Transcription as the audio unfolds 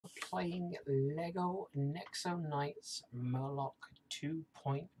playing Lego NEXO KNIGHTS Merlock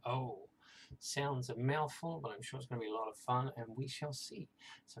 2.0. Sounds a mouthful, but I'm sure it's going to be a lot of fun, and we shall see.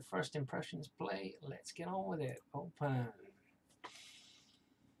 So first impressions play. Let's get on with it. Open.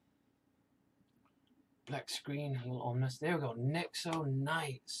 Black screen, a little ominous. There we go. NEXO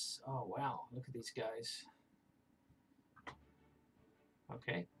KNIGHTS. Oh, wow. Look at these guys.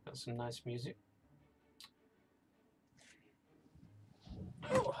 Okay, got some nice music.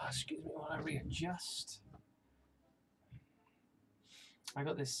 Oh, excuse me while I readjust. I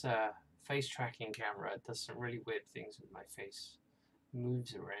got this face tracking camera. It does some really weird things with my face. It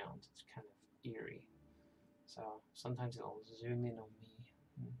moves around. It's kind of eerie. So sometimes it'll zoom in on me.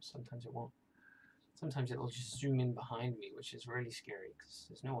 Sometimes it won't. Sometimes it'll just zoom in behind me, which is really scary because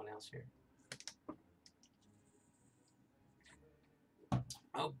there's no one else here.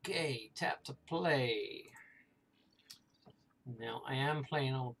 Okay, tap to play. Now, I am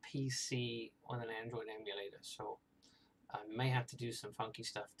playing on PC on an Android emulator, so I may have to do some funky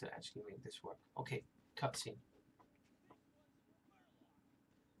stuff to actually make this work. Okay, cutscene.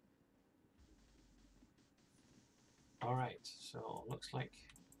 Alright, so looks like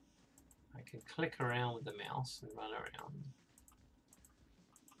I can click around with the mouse and run around.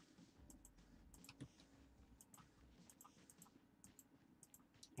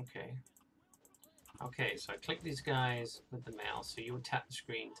 Okay. Okay, so I click these guys with the mouse, so you would tap the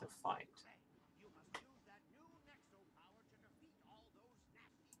screen to fight.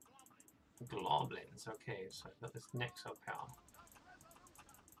 Goblins, okay, so I've got this NEXO power.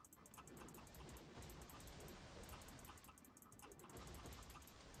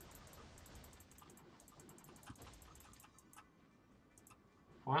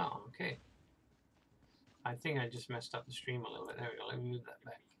 Wow, okay. I think I just messed up the stream a little bit. There we go, let me move that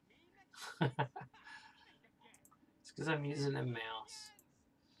back. It's because I'm using a mouse.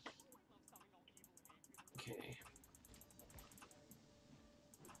 Okay.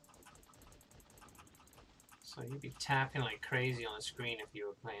 So you'd be tapping like crazy on the screen if you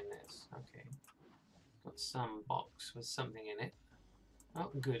were playing this. Okay. Got some box with something in it.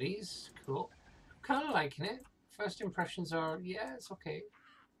 Oh, goodies. Cool. Kind of liking it. First impressions are, yeah, it's okay.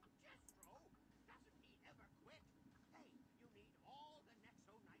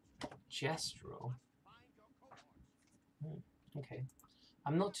 Gestural. Okay.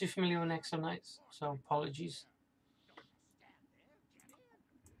 I'm not too familiar with NEXO KNIGHTS, so apologies.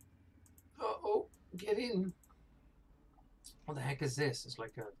 Uh-oh, get in. What the heck is this? It's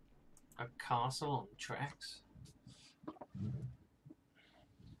like a castle on tracks.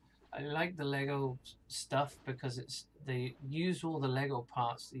 I like the Lego stuff because they use all the Lego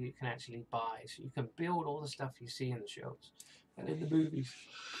parts that you can actually buy, so you can build all the stuff you see in the shows and in the movies,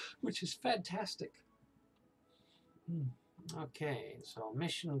 which is fantastic. Okay, so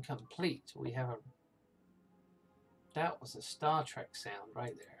mission complete. We have a... That was a Star Trek sound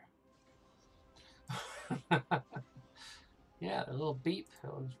right there. Yeah, the little beep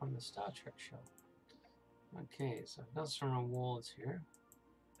was from the Star Trek show. Okay, so I've got some rewards here.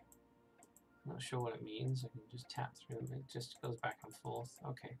 Not sure what it means. I can just tap through them. It just goes back and forth.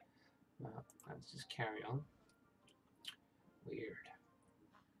 Okay, let's just carry on. Weird.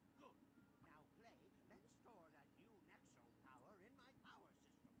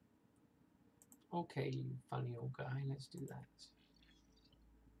 Okay, you funny old guy. Let's do that.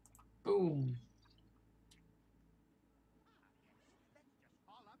 Boom.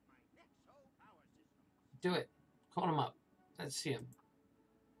 Do it. Call him up. Let's see him.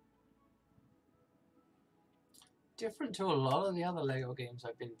 Different to a lot of the other Lego games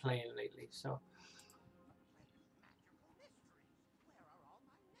I've been playing lately, so.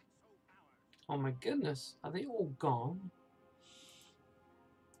 Oh my goodness, are they all gone?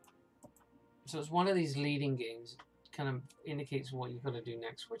 So it's one of these leading games, kind of indicates what you've got to do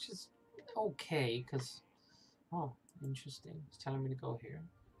next, which is okay, because, oh, interesting. It's telling me to go here.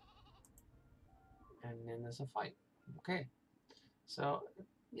 And then there's a fight. Okay. So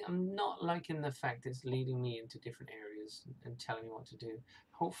I'm not liking the fact it's leading me into different areas and telling me what to do.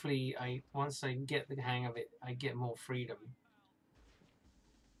 Hopefully, once I get the hang of it, I get more freedom.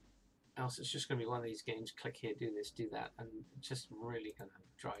 Else it's just going to be one of these games, click here, do this, do that, and it's just really going to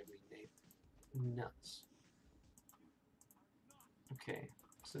drive me nuts. Okay,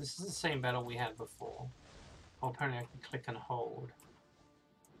 so this is the same battle we had before. Oh, apparently I can click and hold.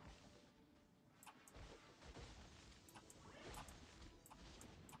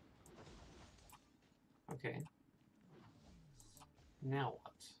 Okay. Now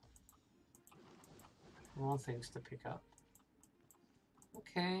what? More things to pick up.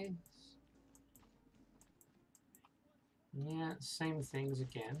 Okay. Yeah, same things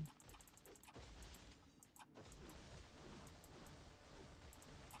again.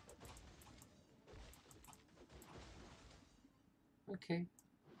 Okay.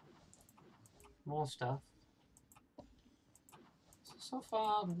 More stuff. So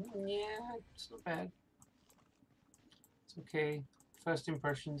far, yeah, it's not bad. It's okay. First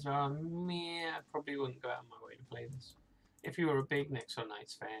impressions are, meh, I probably wouldn't go out of my way to play this. If you were a big NEXO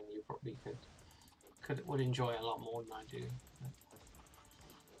Knights fan, you probably would enjoy it a lot more than I do.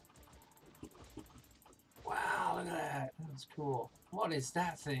 Wow, look at that. That's cool. What is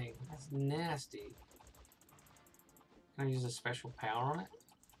that thing? That's nasty. Can I use a special power on it?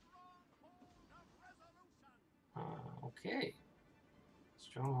 Okay.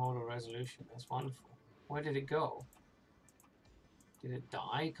 Stronghold of Resolution. That's wonderful. Where did it go? Did it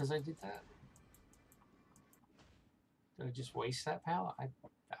die because I did that? Did I just waste that power? I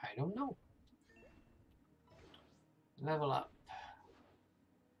don't know. Level up.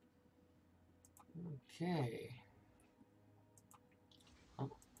 Okay.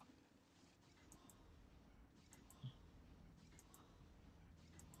 Oh.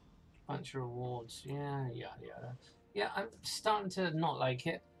 Bunch of rewards. Yeah, yada. Yeah, I'm starting to not like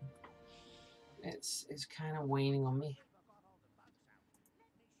it. It's kind of waning on me.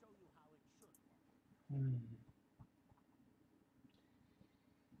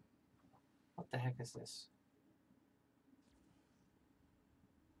 What the heck is this?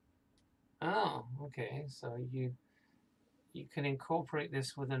 Oh, okay. So you can incorporate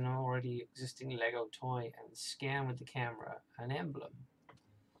this with an already existing Lego toy and scan with the camera an emblem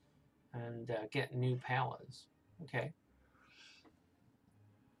and get new powers. Okay.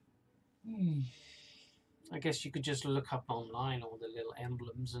 I guess you could just look up online all the little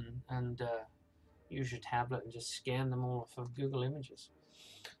emblems and use your tablet and just scan them all off of Google Images.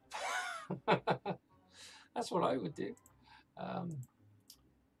 That's what I would do.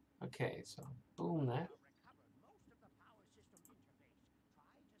 Okay, so boom that.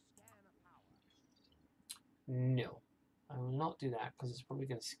 No, I will not do that because it's probably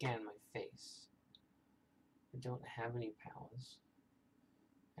going to scan my face. I don't have any powers.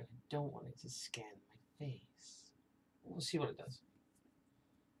 And I don't want it to scan my face. We'll see what it does.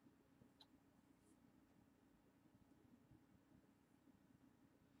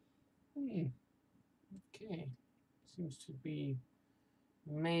 Okay. Seems to be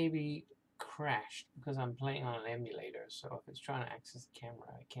maybe crashed because I'm playing on an emulator. So if it's trying to access the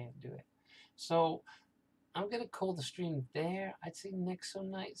camera, I can't do it. So I'm going to call the stream there. I'd say NEXO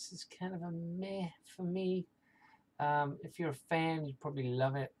Knights is kind of a meh for me. If you're a fan, you'd probably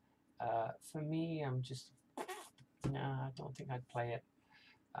love it. For me, I'm just, nah, I don't think I'd play it.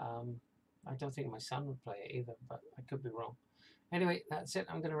 I don't think my son would play it either, but I could be wrong. Anyway, that's it.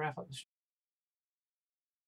 I'm going to wrap up the stream.